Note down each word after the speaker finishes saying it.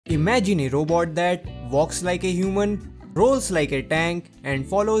Imagine a robot that walks like a human, rolls like a tank, and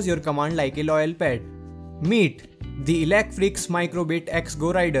follows your command like a loyal pet. Meet the Electrix Microbit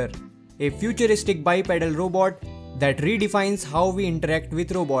XGO Rider, a futuristic bipedal robot that redefines how we interact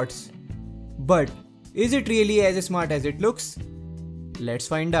with robots. But is it really as smart as it looks? Let's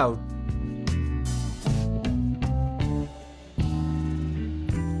find out.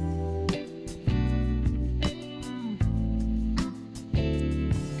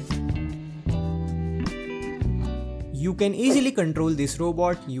 You can easily control this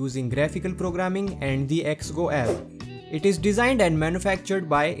robot using graphical programming and the XGO app. It is designed and manufactured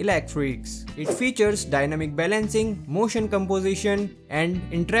by Electrix. It features dynamic balancing, motion composition, and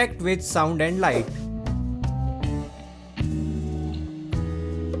interact with sound and light.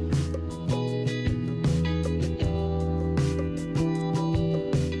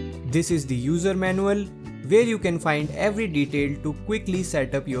 This is the user manual where you can find every detail to quickly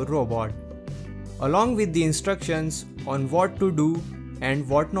set up your robot, along with the instructions on what to do and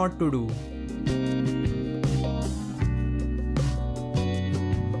what not to do.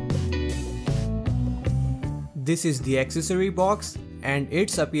 This is the accessory box and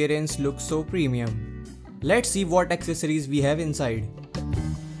its appearance looks so premium. Let's see what accessories we have inside.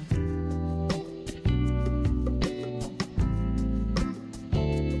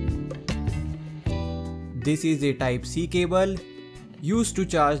 This is a Type-C cable used to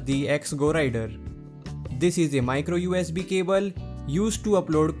charge the XGO Rider. This is a micro USB cable used to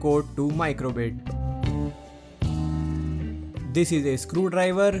upload code to Microbit. This is a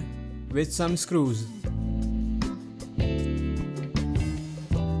screwdriver with some screws.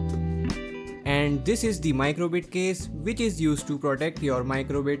 And this is the Microbit case, which is used to protect your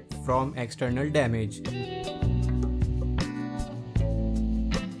Microbit from external damage.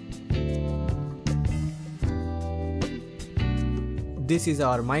 This is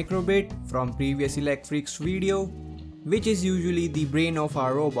our Microbit from previous Electrix video, which is usually the brain of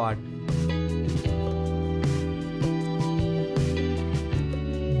our robot.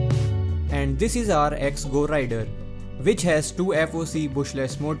 And this is our XGO Rider, which has two FOC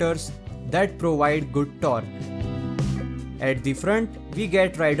bushless motors that provide good torque. At the front, we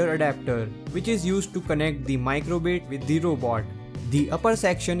get rider adapter, which is used to connect the Microbit with the robot. The upper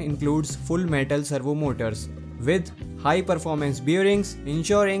section includes full metal servo motors with high performance bearings,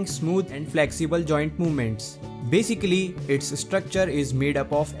 ensuring smooth and flexible joint movements. Basically, its structure is made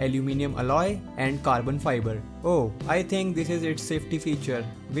up of aluminum alloy and carbon fiber. Oh, I think this is its safety feature,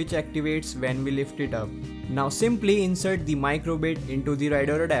 which activates when we lift it up. Now simply insert the Microbit into the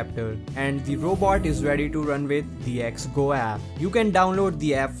rider adapter and the robot is ready to run with the XGO app. You can download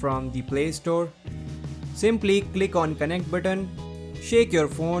the app from the Play Store. Simply click on connect button, shake your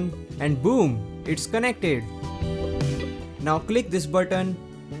phone and boom, it's connected. Now click this button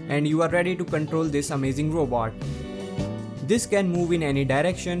and you are ready to control this amazing robot. This can move in any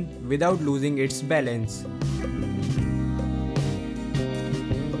direction without losing its balance.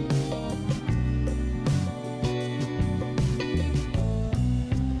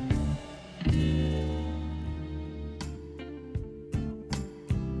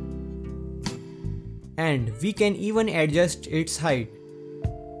 And we can even adjust its height.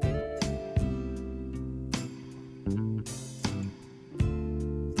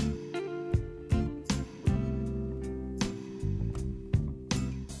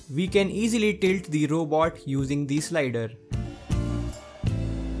 We can easily tilt the robot using the slider.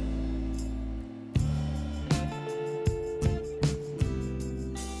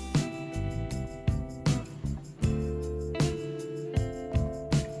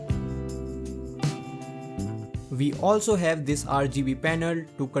 We also have this RGB panel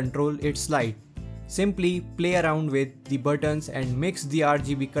to control its light. Simply play around with the buttons and mix the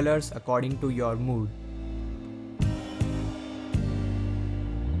RGB colors according to your mood.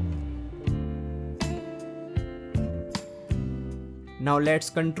 Now let's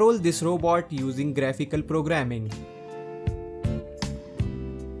control this robot using graphical programming.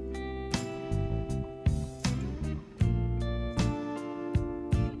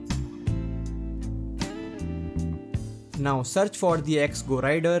 Now search for the XGO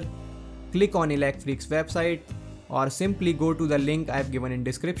Rider, click on Electrix website or simply go to the link I've given in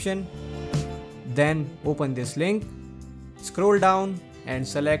description. Then open this link, scroll down and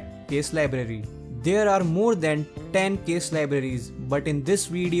select case library. There are more than 10 case libraries, but in this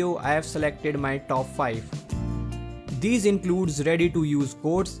video I have selected my top 5. These includes ready to use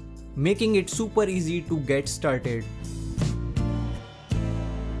codes, making it super easy to get started.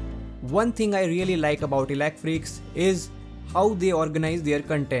 One thing I really like about Electrix is how they organize their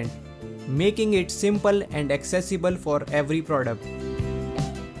content, making it simple and accessible for every product.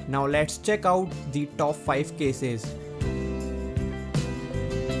 Now let's check out the top 5 cases.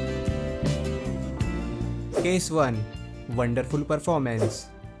 Case 1. Wonderful performance.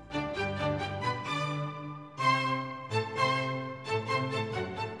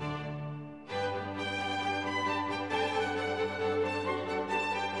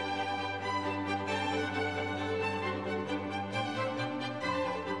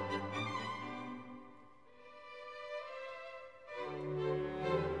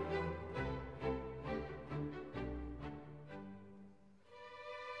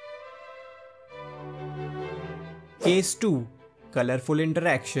 Case 2. Colorful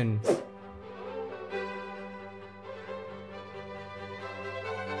interaction.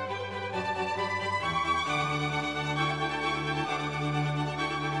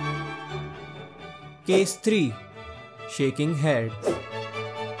 Case 3. Shaking head.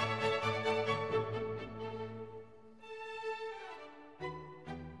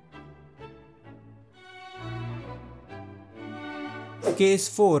 Case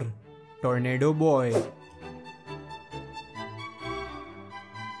 4. Tornado boy.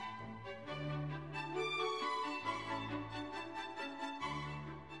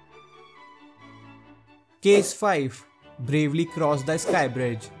 Case 5. Bravely cross the sky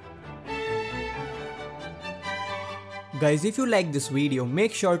bridge. Guys, if you like this video,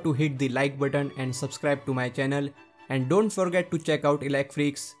 make sure to hit the like button and subscribe to my channel, and don't forget to check out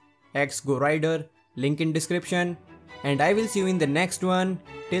Elecfreaks, XGO Rider, link in description, and I will see you in the next one.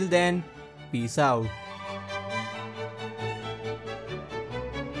 Till then, peace out.